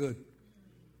it's not good.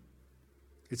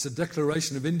 It's a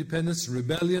declaration of independence and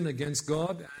rebellion against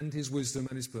God and His wisdom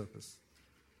and His purpose.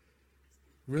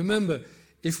 Remember,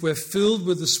 if we're filled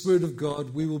with the Spirit of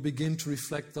God, we will begin to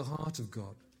reflect the heart of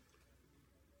God.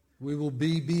 We will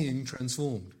be being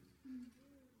transformed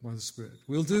by the Spirit.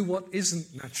 We'll do what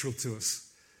isn't natural to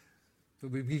us, but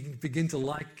we begin to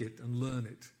like it and learn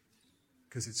it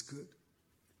because it's good.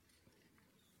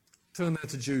 Turn now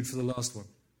to Jude for the last one.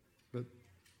 But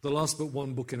the last but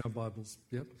one book in our Bibles.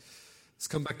 Yep. Let's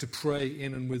come back to pray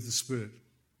in and with the Spirit.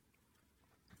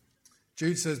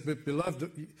 Jude says, "But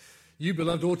beloved, you,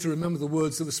 beloved, ought to remember the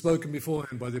words that were spoken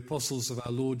beforehand by the apostles of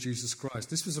our Lord Jesus Christ."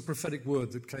 This was a prophetic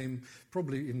word that came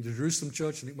probably in the Jerusalem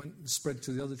church, and it went and spread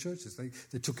to the other churches.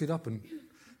 They took it up and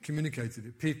communicated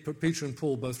it. Peter and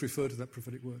Paul both refer to that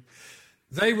prophetic word.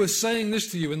 They were saying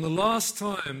this to you: in the last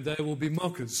time there will be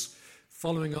mockers,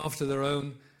 following after their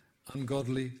own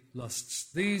ungodly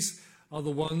lusts. These are the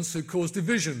ones who cause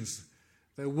divisions.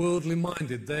 They're worldly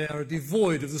minded. They are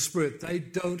devoid of the Spirit. They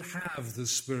don't have the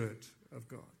Spirit of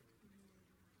God.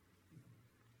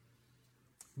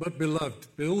 But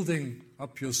beloved, building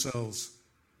up yourselves.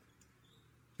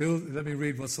 Let me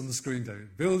read what's on the screen,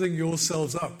 David. Building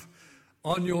yourselves up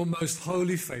on your most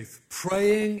holy faith,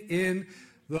 praying in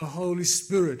the Holy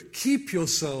Spirit. Keep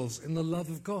yourselves in the love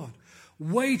of God,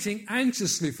 waiting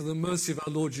anxiously for the mercy of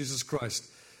our Lord Jesus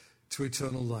Christ to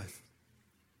eternal life.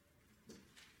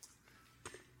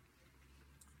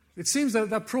 It seems that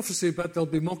that prophecy about there'll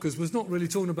be mockers was not really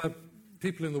talking about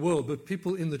people in the world, but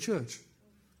people in the church.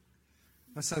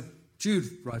 That's how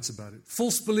Jude writes about it.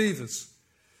 False believers.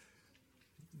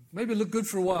 Maybe look good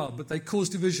for a while, but they cause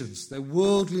divisions. They're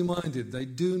worldly minded. They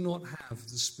do not have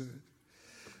the Spirit.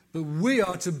 But we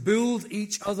are to build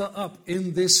each other up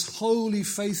in this holy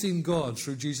faith in God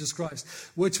through Jesus Christ.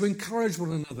 We're to encourage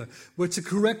one another. We're to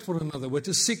correct one another. We're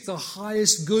to seek the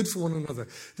highest good for one another.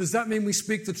 Does that mean we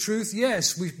speak the truth?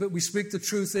 Yes, but we speak the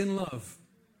truth in love.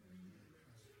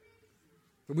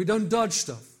 But we don't dodge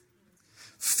stuff.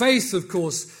 Faith, of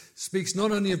course, speaks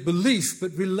not only of belief,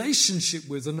 but relationship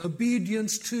with and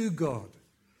obedience to God.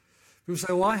 People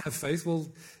say, I have faith. Well,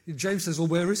 James says,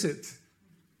 where is it?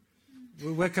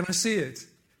 Well, where can I see it?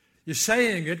 You're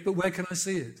saying it, but where can I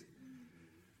see it?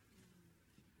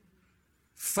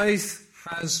 Faith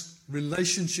has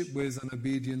relationship with and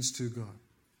obedience to God.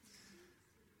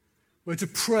 We're to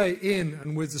pray in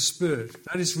and with the Spirit.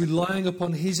 That is relying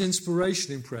upon His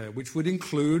inspiration in prayer, which would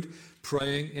include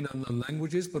praying in unknown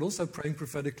languages, but also praying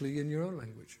prophetically in your own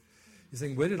language. You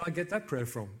think, where did I get that prayer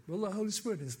from? Well, the Holy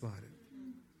Spirit inspired it.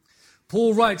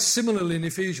 Paul writes similarly in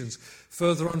Ephesians,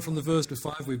 further on from the verse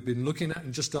 5 we've been looking at,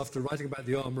 and just after writing about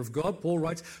the armour of God, Paul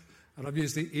writes, and I've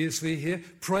used the ESV here,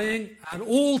 praying at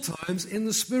all times in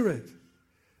the Spirit.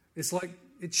 It's like,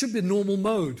 it should be a normal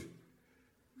mode,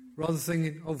 rather than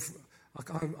thinking of,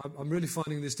 I'm really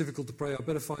finding this difficult to pray, I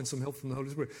better find some help from the Holy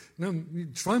Spirit. No, you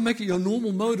try and make it your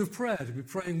normal mode of prayer, to be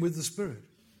praying with the Spirit.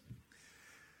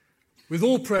 With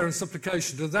all prayer and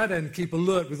supplication, to that end, keep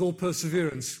alert with all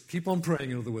perseverance. Keep on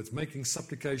praying, in other words, making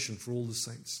supplication for all the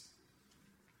saints.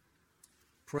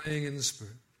 Praying in the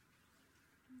Spirit.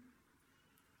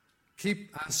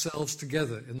 Keep ourselves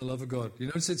together in the love of God. You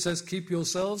notice it says, keep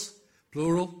yourselves,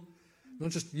 plural.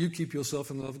 Not just you keep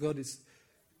yourself in the love of God, it's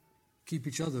keep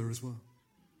each other as well.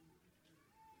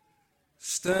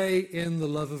 Stay in the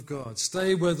love of God.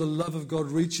 Stay where the love of God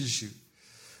reaches you.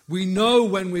 We know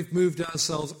when we've moved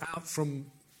ourselves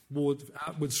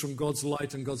outwards from God's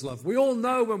light and God's love. We all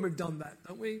know when we've done that,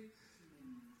 don't we?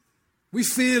 We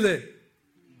feel it.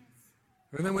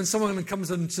 And then when someone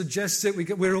comes and suggests it,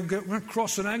 we're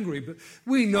cross and angry, but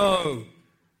we know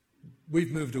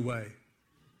we've moved away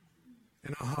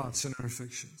in our hearts and our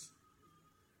affections.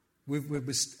 We're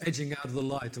edging out of the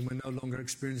light and we're no longer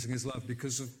experiencing His love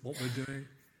because of what we're doing.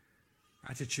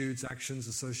 Attitudes, actions,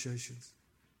 associations.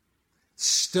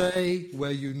 Stay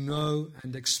where you know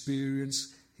and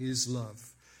experience His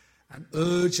love. And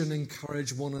urge and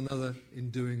encourage one another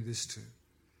in doing this too.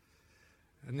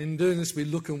 And in doing this, we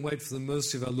look and wait for the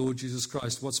mercy of our Lord Jesus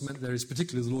Christ. What's meant there is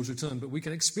particularly the Lord's return. But we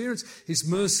can experience His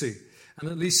mercy and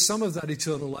at least some of that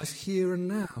eternal life here and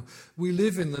now. We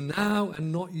live in the now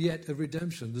and not yet of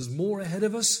redemption. There's more ahead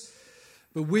of us.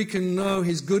 But we can know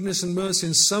His goodness and mercy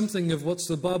in something of what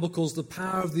the Bible calls the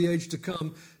power of the age to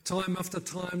come, time after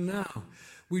time now.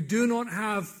 We do not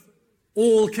have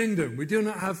all kingdom. We do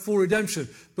not have full redemption.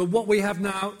 But what we have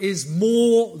now is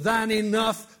more than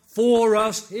enough for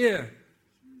us here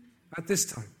at this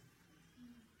time.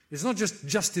 It's not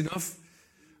just enough.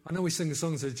 I know we sing a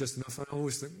song that says just enough. I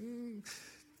always think,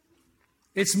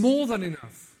 it's more than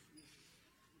enough.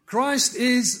 Christ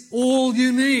is all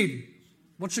you need.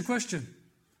 What's your question?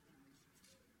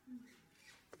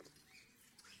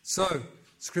 So,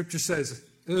 Scripture says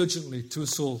urgently to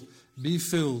us all, be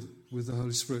filled with the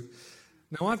Holy Spirit.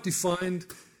 Now, I've defined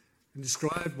and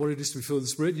described what it is to be filled with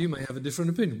the Spirit. You may have a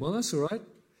different opinion. Well, that's all right.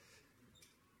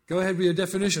 Go ahead with your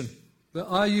definition. But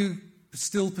are you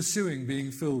still pursuing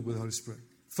being filled with the Holy Spirit?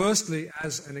 Firstly,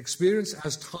 as an experience,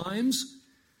 as times,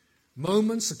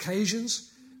 moments,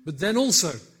 occasions, but then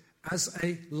also as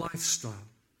a lifestyle.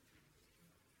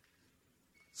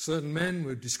 Certain men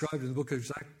were described in the book of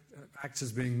Acts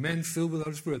as being men filled with the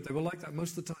Holy Spirit. They were like that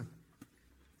most of the time.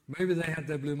 Maybe they had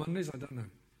their Blue Mondays, I don't know.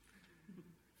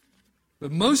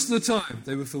 But most of the time,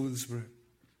 they were filled with the Spirit.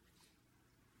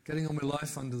 Getting on with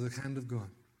life under the hand of God.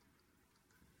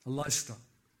 A lifestyle.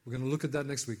 We're going to look at that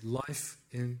next week. Life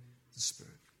in the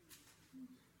Spirit.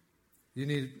 You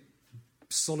need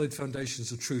solid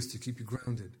foundations of truth to keep you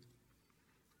grounded.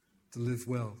 To live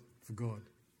well for God.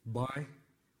 By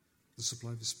the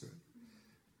supply of the Spirit.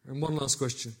 And one last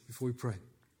question before we pray.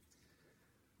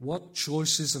 What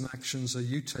choices and actions are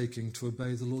you taking to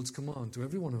obey the Lord's command to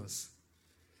every one of us?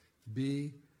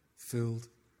 Be filled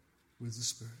with the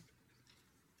Spirit.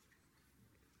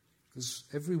 Because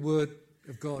every word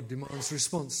of God demands a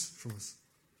response from us.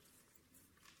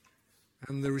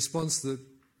 And the response that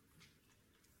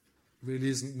really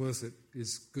isn't worth it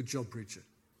is, good job, preacher.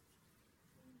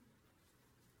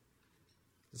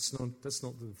 That's not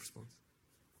the response.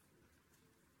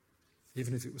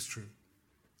 even if it was true.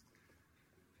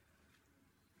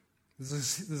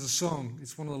 There's a song,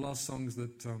 it's one of the last songs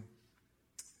that,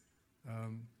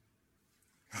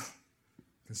 I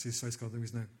can see his face, can't think of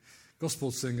his name.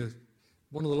 Gospel singer,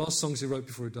 one of the last songs he wrote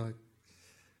before he died.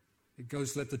 It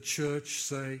goes, let the church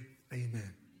say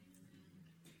amen.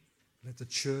 Let the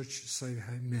church say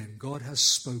amen. God has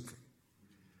spoken.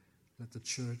 Let the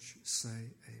church say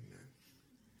amen.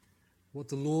 What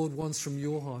the Lord wants from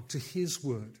your heart to his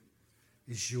word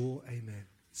is your amen.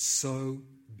 So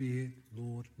be it,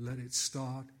 Lord. Let it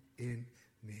start in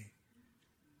me.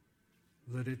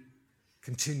 Let it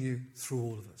continue through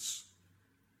all of us.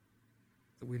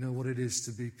 That we know what it is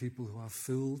to be people who are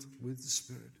filled with the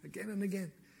Spirit again and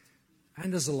again.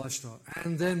 And as a lifestyle.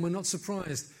 And then we're not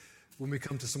surprised when we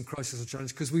come to some crisis or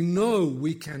challenge, because we know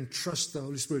we can trust the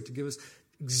Holy Spirit to give us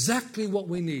exactly what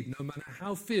we need, no matter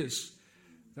how fierce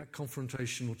that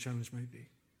confrontation or challenge may be.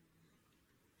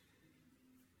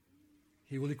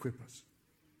 He will equip us.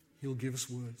 He'll give us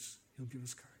words. He'll give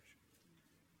us courage.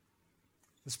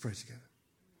 Let's pray together.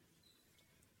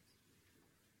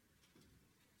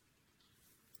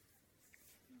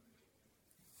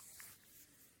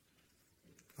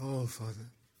 Oh, Father,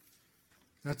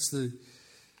 that's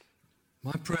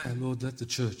my prayer, Lord, let the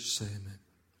church say amen.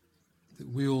 That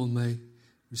we all may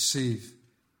receive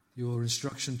your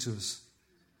instruction to us.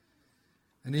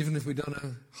 And even if we don't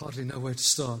hardly know where to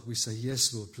start, we say,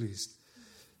 yes, Lord, please,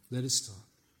 let it start.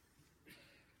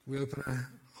 We open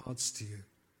our hearts to you.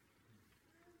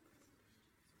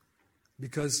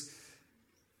 Because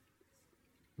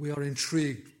we are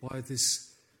intrigued by this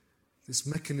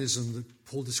mechanism that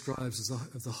Paul describes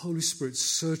of the Holy Spirit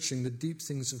searching the deep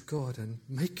things of God and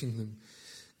making them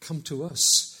come to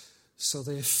us so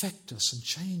they affect us and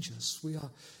change us. We are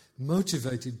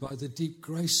motivated by the deep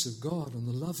grace of God and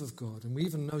the love of God. And we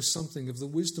even know something of the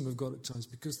wisdom of God at times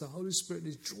because the Holy Spirit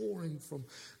is drawing from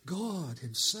God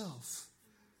himself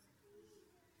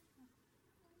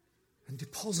and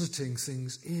depositing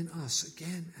things in us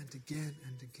again and again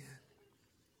and again.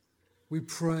 We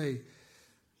pray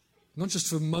not just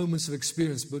for moments of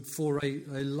experience, but for a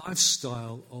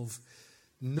lifestyle of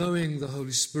knowing the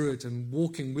Holy Spirit and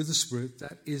walking with the Spirit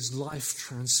that is life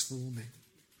transforming.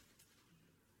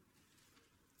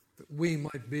 That we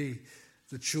might be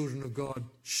the children of God,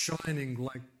 shining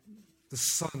like the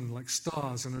sun, like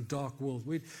stars in a dark world.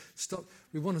 We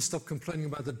want to stop complaining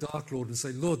about the dark, Lord, and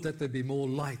say, Lord, let there be more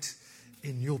light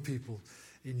in your people,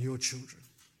 in your children.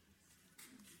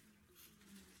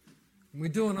 We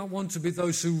do not want to be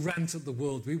those who rant at the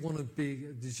world. We want to be,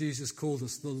 as Jesus called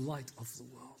us, the light of the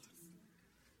world.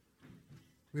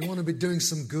 We want to be doing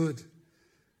some good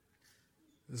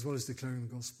as well as declaring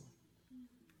the gospel.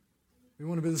 We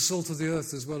want to be the salt of the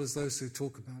earth as well as those who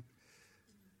talk about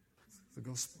the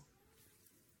gospel.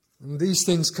 And these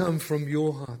things come from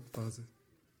your heart, Father.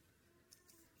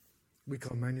 We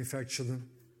can't manufacture them.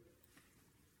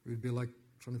 We'd be like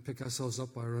trying to pick ourselves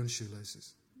up by our own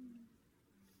shoelaces.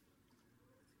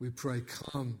 We pray,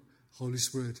 come, Holy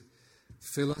Spirit,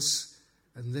 fill us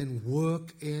and then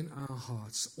work in our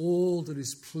hearts all that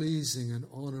is pleasing and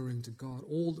honoring to God,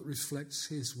 all that reflects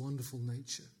his wonderful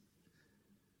nature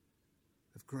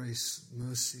of grace,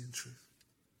 mercy, and truth.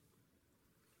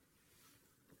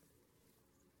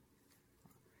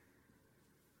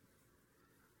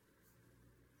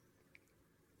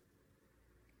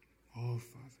 Oh,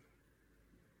 Father.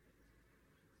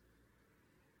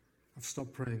 I've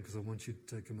stopped praying because I want you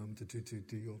to take a moment to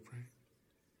do your praying.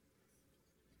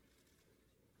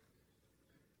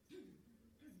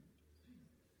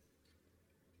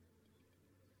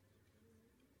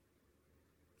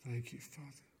 Thank you, Father.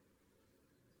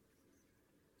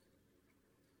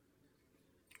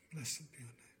 Blessed be your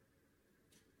name.